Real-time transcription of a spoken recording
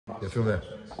Yeah, film there.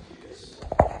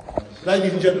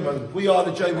 Ladies and gentlemen, we are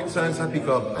the Jaywick Sands Happy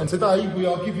Club, and today we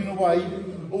are giving away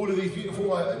all of these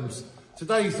beautiful items.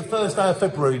 Today is the first day of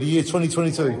February, the year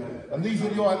 2022, and these are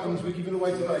the items we're giving away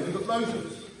today. We've got loads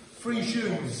of free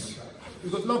shoes.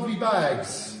 We've got lovely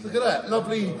bags. Look at that,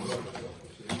 lovely.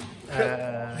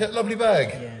 Lovely bag.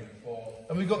 Yeah.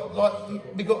 And we've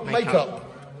got makeup.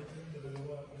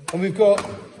 And we've got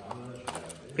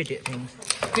fidget things.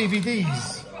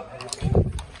 DVDs.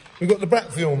 We've got the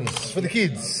Brat films for the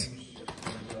kids.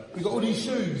 We've got all these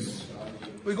shoes.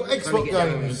 We've got Xbox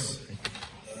games.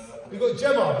 We've got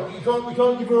Gemma, but we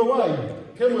can't give her away,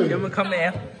 can we? Gemma, come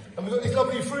here. And we've got this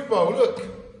lovely fruit bowl, look.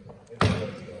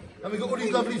 And we've got all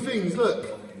these lovely things, look.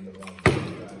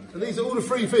 And these are all the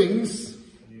free things.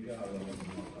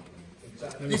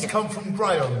 This come from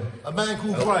Graham, a man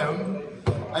called Graham,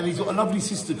 and he's got a lovely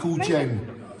sister called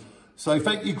Jen. So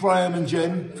thank you, Graham and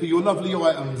Jen, for your lovely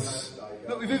items.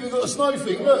 Look, we've even got a snow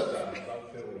thing, look.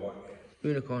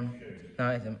 Unicorn. No,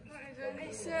 it isn't.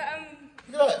 It's,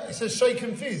 Look at that, it says Shake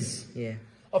and Fizz. Yeah.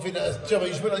 I think that's, Gemma,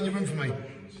 you should put that in your room for me.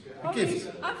 A gift.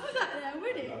 I put that there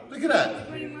already. Look at that.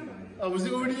 Oh, was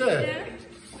it already there? Yeah.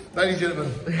 Ladies and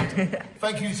gentlemen,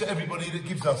 thank you to everybody that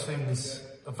gives us things.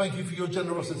 And thank you for your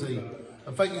generosity.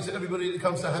 And thank you to everybody that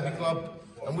comes to Happy Club.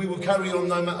 And we will carry on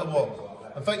no matter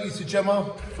what. And thank you to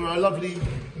Gemma for her lovely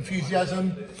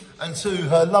enthusiasm. And to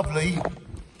her lovely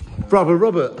brother,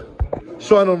 Robert.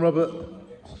 Shine on, Robert. Do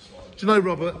you know,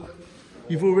 Robert,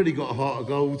 you've already got a heart of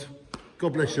gold.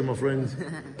 God bless you, my friend.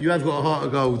 You have got a heart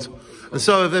of gold. And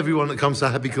so have everyone that comes to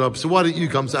Happy Club. So why don't you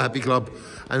come to Happy Club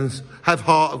and have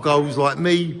heart of golds like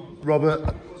me,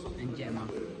 Robert, And Gemma.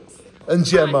 and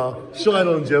Gemma. Shine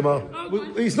on, Gemma.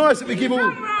 It's nice that we give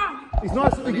all. It's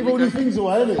nice that we give all these things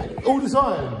away, isn't it? All the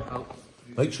time.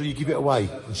 Make sure you give it away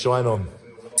and shine on.